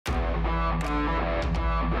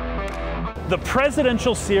The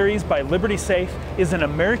Presidential Series by Liberty Safe is an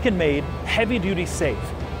American-made, heavy-duty safe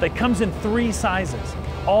that comes in 3 sizes,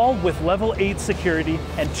 all with level 8 security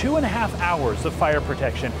and 2.5 hours of fire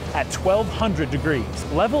protection at 1200 degrees.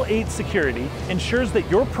 Level 8 security ensures that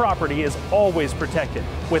your property is always protected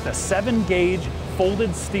with a 7-gauge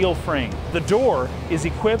folded steel frame. The door is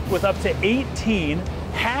equipped with up to 18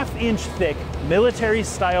 half-inch thick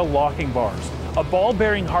military-style locking bars, a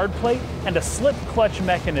ball-bearing hard plate, and a slip clutch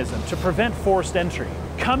mechanism to prevent forced entry.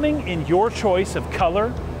 Coming in your choice of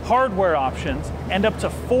color, hardware options, and up to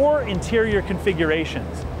 4 interior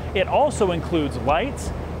configurations. It also includes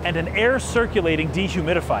lights and an air circulating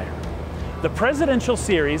dehumidifier. The Presidential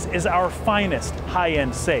Series is our finest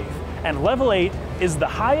high-end safe, and Level 8 is the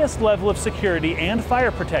highest level of security and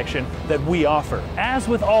fire protection that we offer. As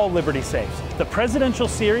with all Liberty safes, the Presidential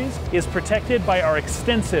Series is protected by our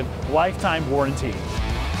extensive lifetime warranty.